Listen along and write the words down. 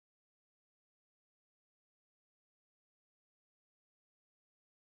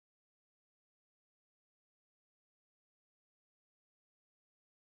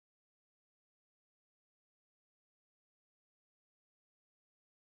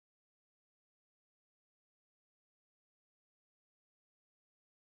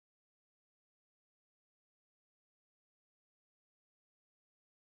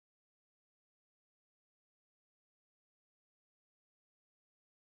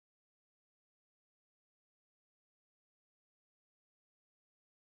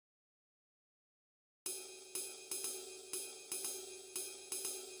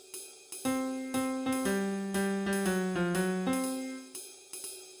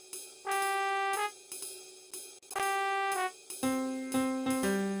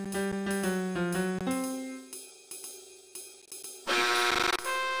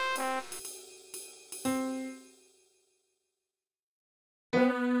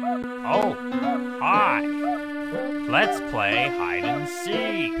Let's play hide and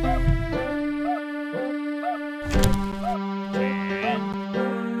seek. 10,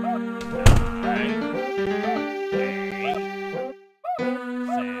 9, 8, 7,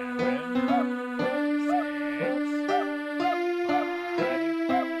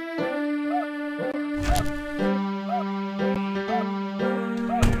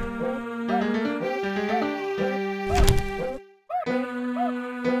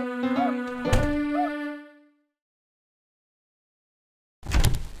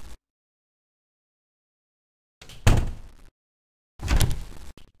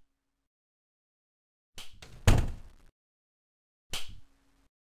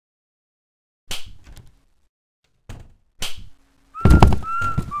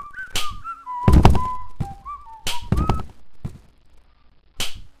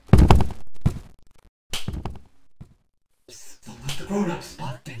 Don't let the grown-ups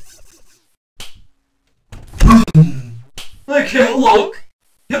spot this. I can't look!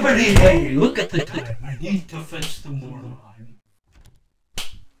 Hippity hey, look at the time. I need to fetch the mortal eye.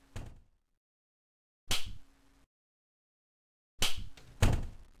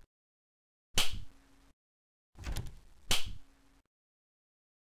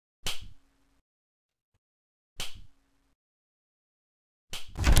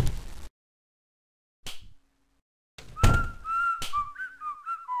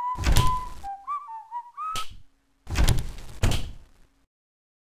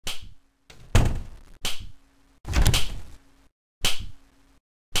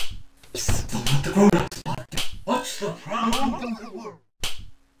 Don't let the grown-ups spot this. What's the problem?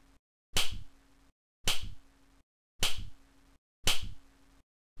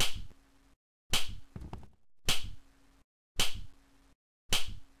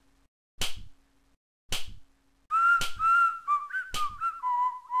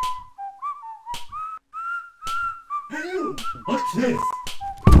 Hey, what's this?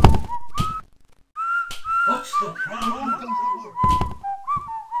 What's the problem?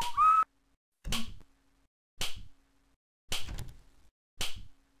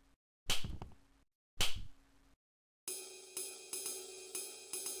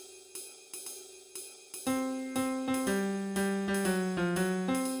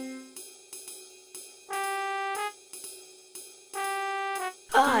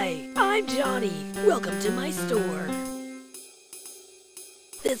 Hi, I'm Johnny. Welcome to my store.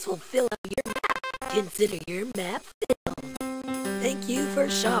 This will fill out your map. Consider your map filled. Thank you for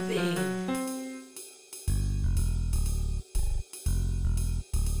shopping.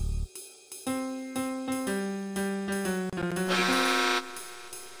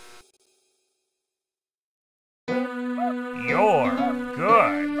 You're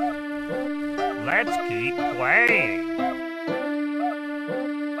good. Let's keep playing.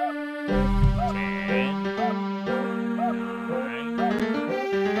 10, 9,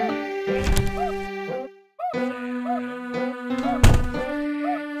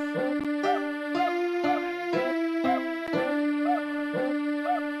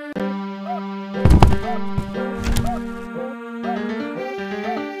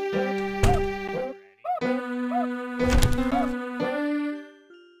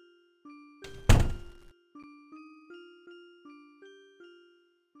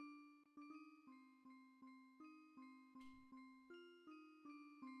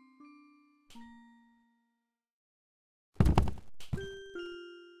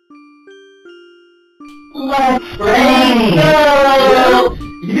 Let's play! No!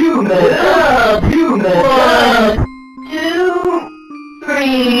 You messed up! You messed up! 1, 2,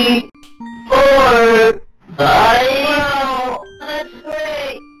 3, 4, 5. Wow, that's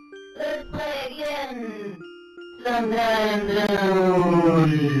great! Let's play again! Sometime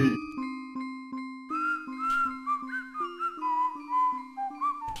soon!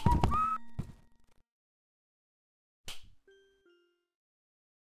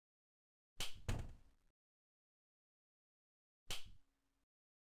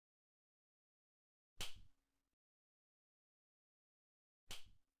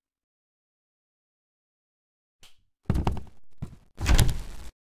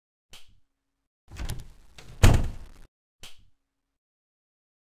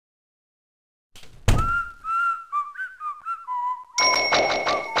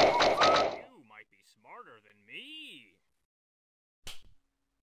 You might be smarter than me.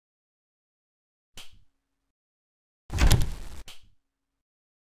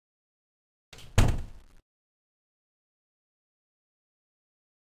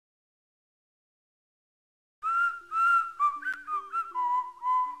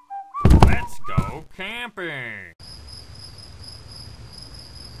 Let's go camping.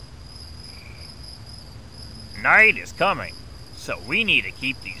 Night is coming, so we need to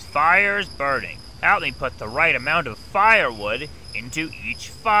keep these fires burning. Help me put the right amount of firewood into each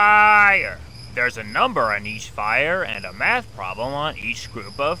fire. There's a number on each fire and a math problem on each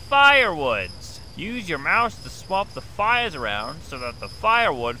group of firewoods. Use your mouse to swap the fires around so that the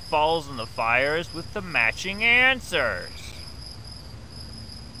firewood falls in the fires with the matching answers.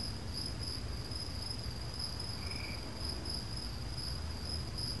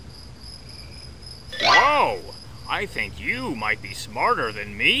 Whoa! I think you might be smarter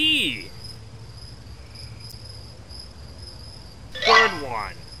than me. Good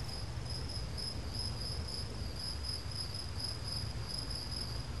one.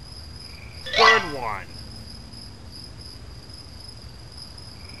 Good one.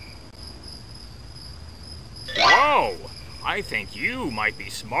 Whoa! I think you might be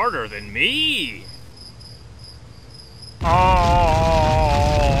smarter than me. Oh!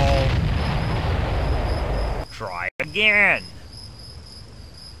 Try again.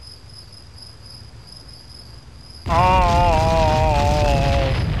 Oh!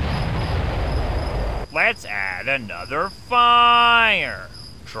 Let's add another fire.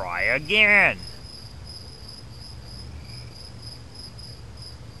 Try again.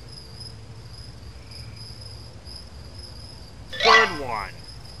 Good one.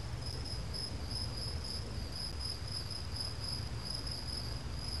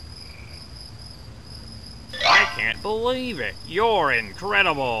 I can't believe it. You're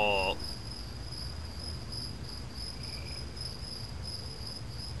incredible.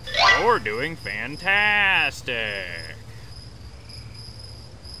 You're doing fantastic.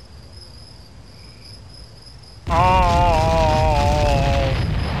 Oh!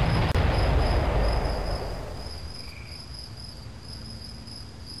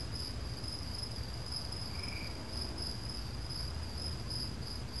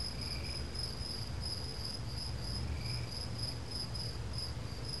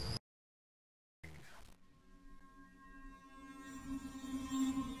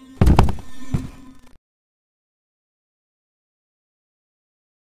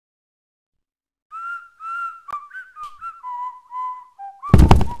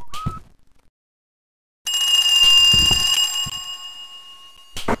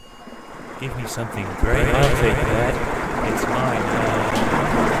 Give me something great. I'll take that. It's mine now.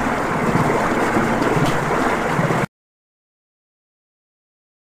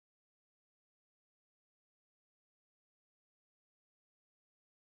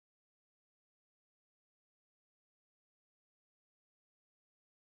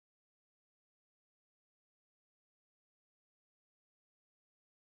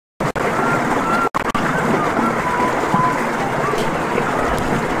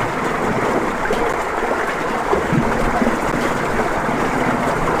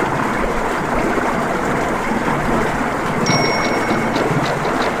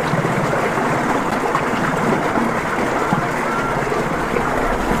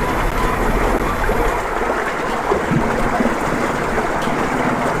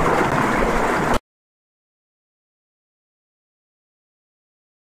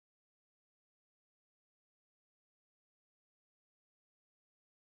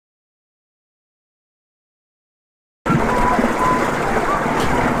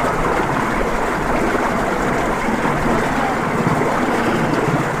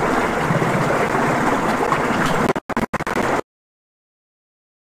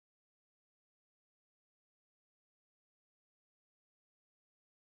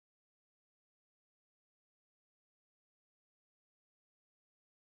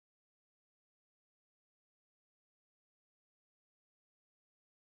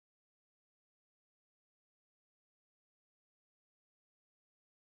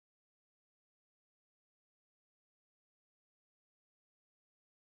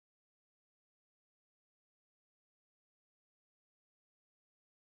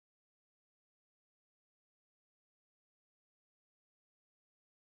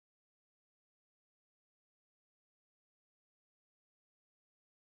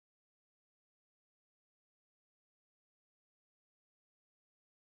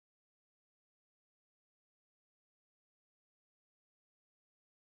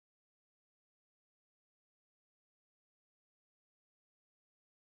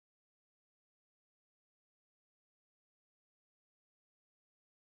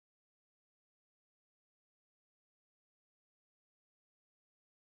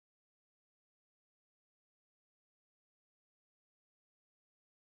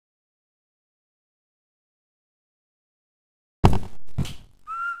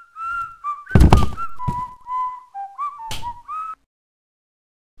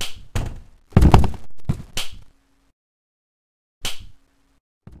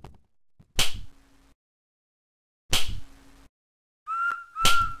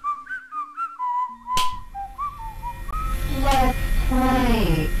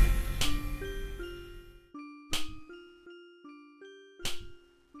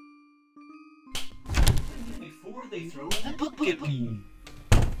 they throw the book at me.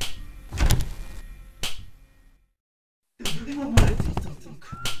 They want me to do something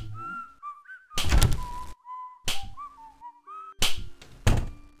cool.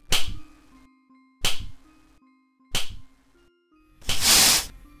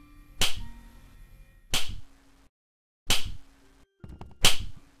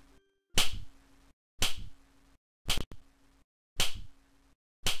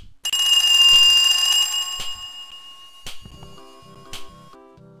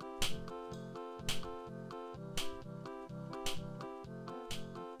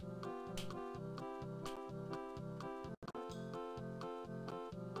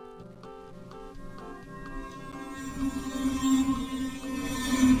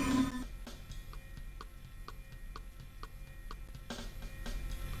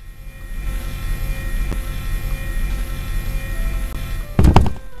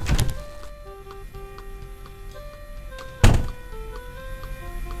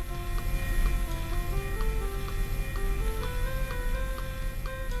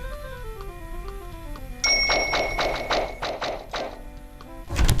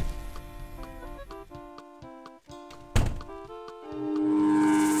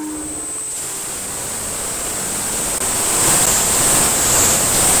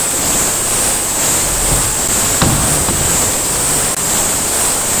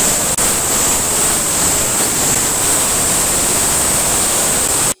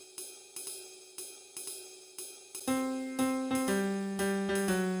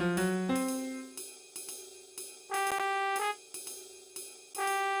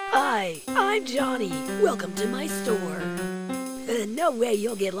 Hi, I'm Johnny. Welcome to my store. No way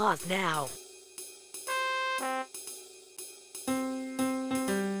you'll get lost now.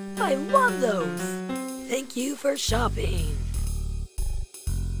 I love those. Thank you for shopping.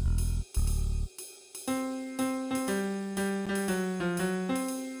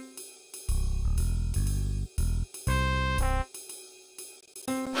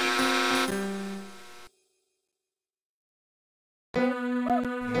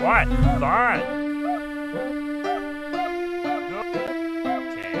 What fun!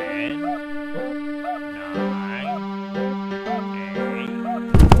 10,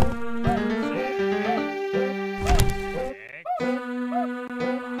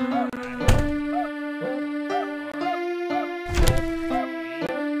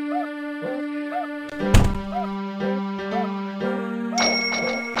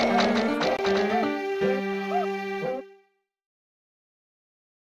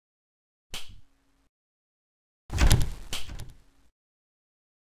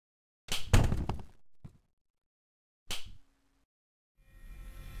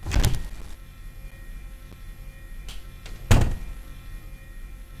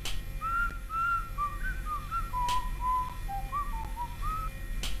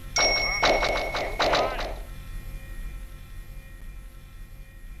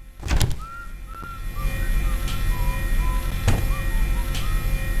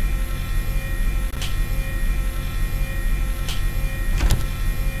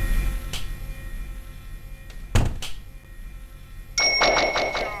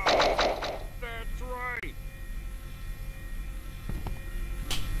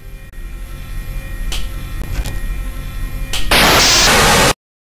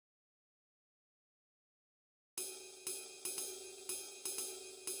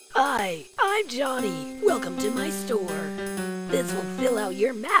 Hi, I'm Johnny. Welcome to my store. This will fill out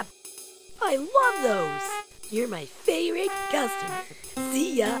your map. I love those. You're my favorite customer.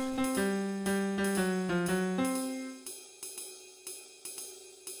 See ya.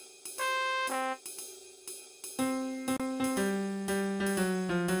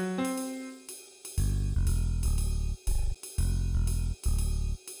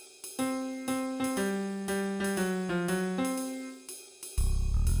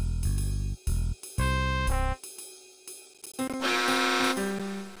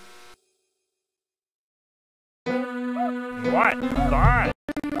 What fun!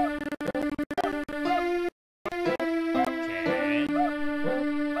 10,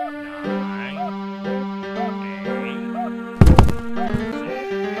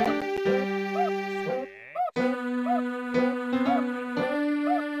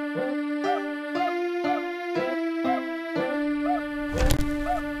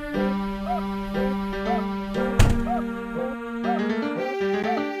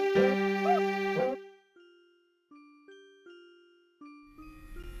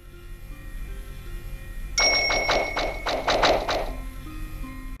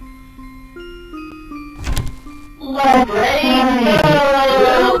 Let's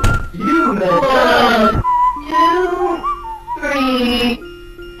go! You messed up! 2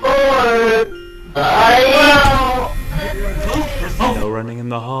 running in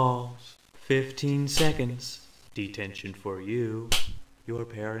the halls. 15 seconds. Detention for you. Your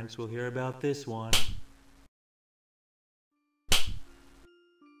parents will hear about this one.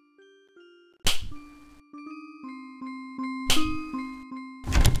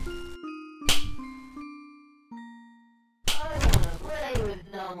 I wanna play with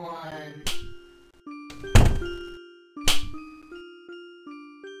someone.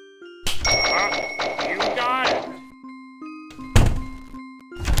 You got it.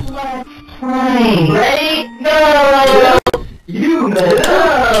 Let's play. Ready? Go! You mess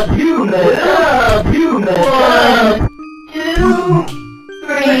up! You mess up! You mess up! 1, 2,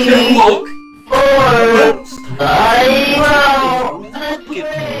 3, 4, 5. Let's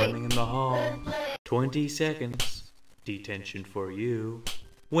play. Running in the halls. 20 seconds. Detention for you.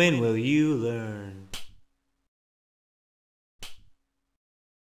 When will you learn?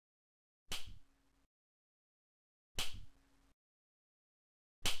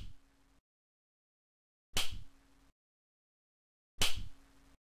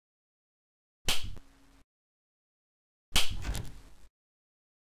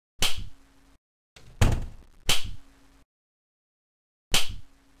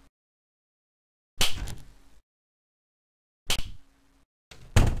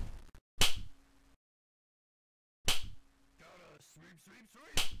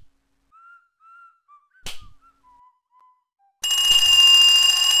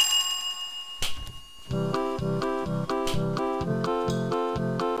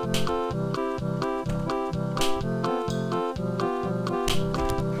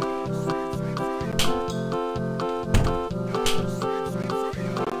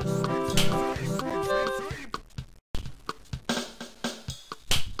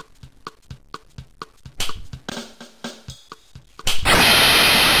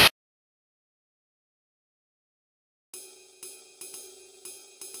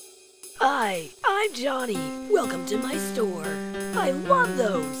 Hi, I'm Johnny. Welcome to my store. I love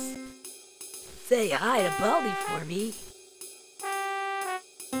those. Say hi to Baldy for me.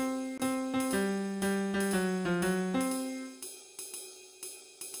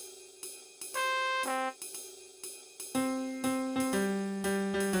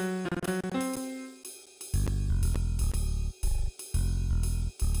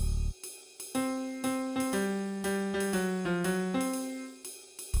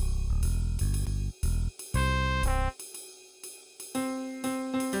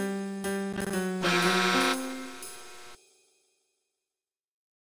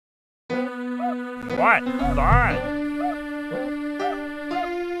 What fun!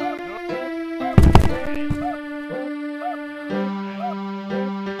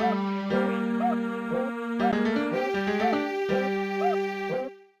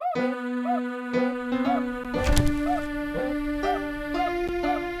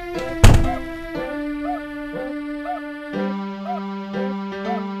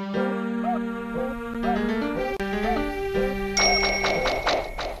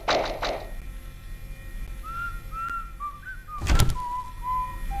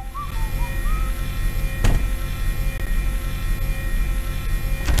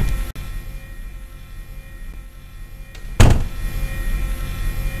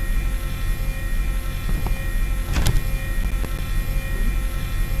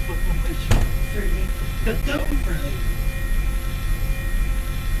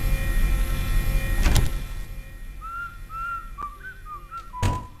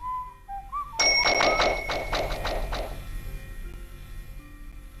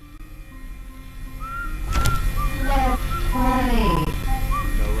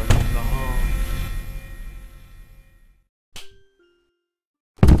 No running in the hall.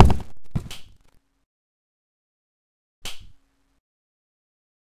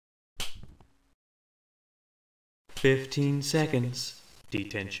 "15 seconds.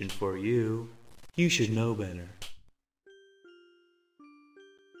 Detention for you. You should know better."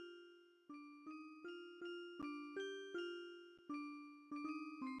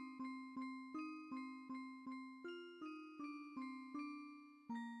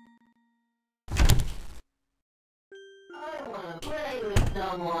 I wanna play with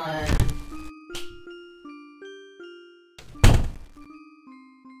someone.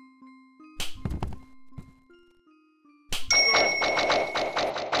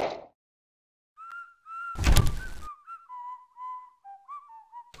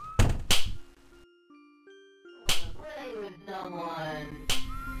 Play with someone.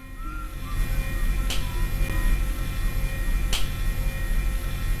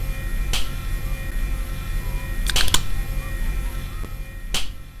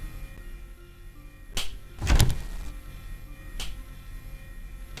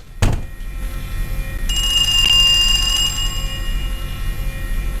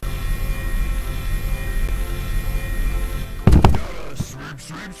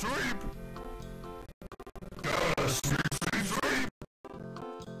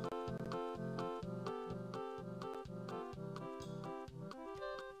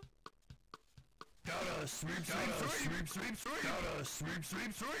 Gotta sweep, sweep, sweep, sweep, sweep. Gotta sweep,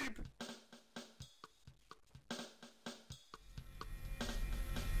 sweep, sweep.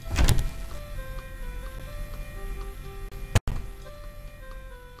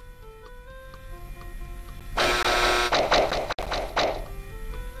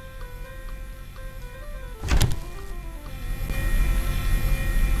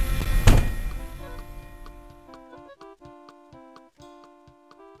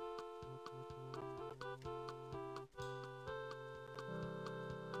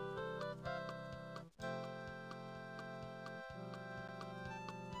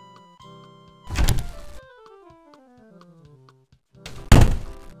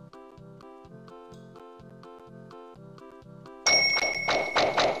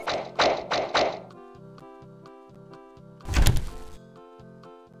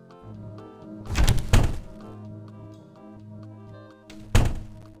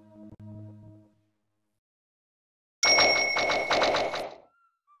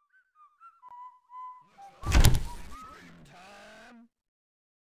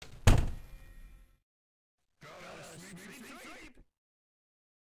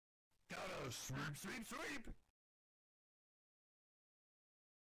 Sweep, sweep, sweep!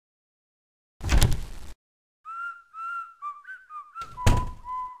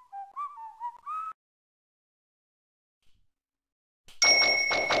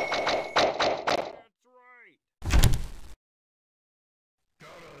 That's right!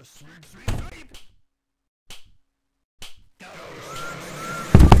 Gotta sweep, sweep, sweep! Gotta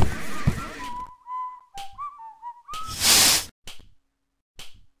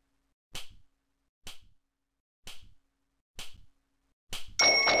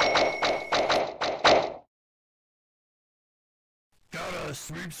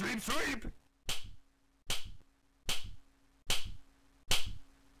sweep, sweep, sweep! Gotta sweep, sweep, sweep, sweep!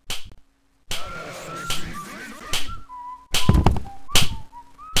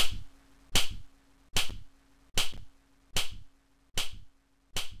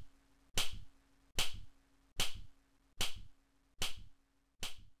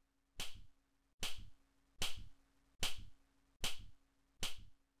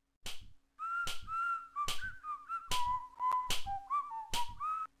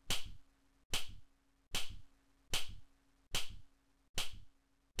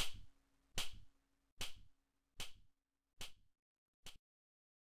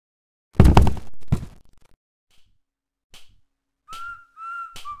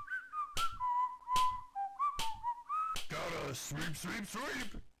 Gotta sweep, sweep,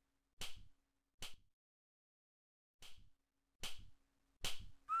 sweep!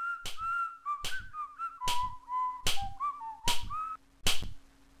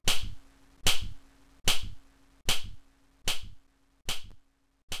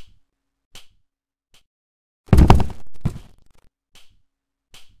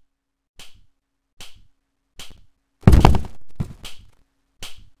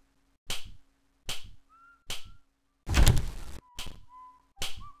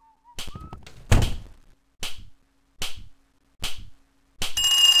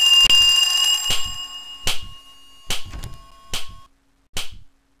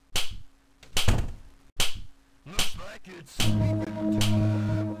 Looks like it's sweeping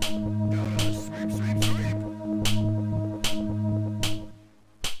time. Gotta sweep, sweep, sweep.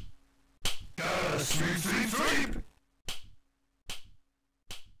 Gotta sweep, sweep, sweep.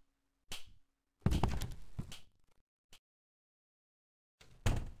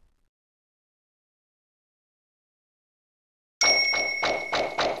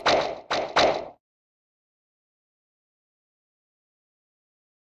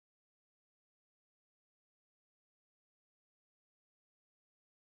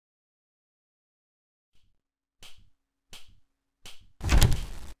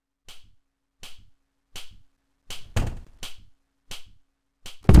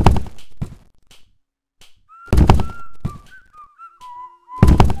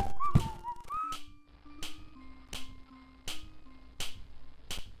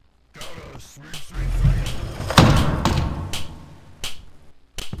 Gotta sweep, sweep,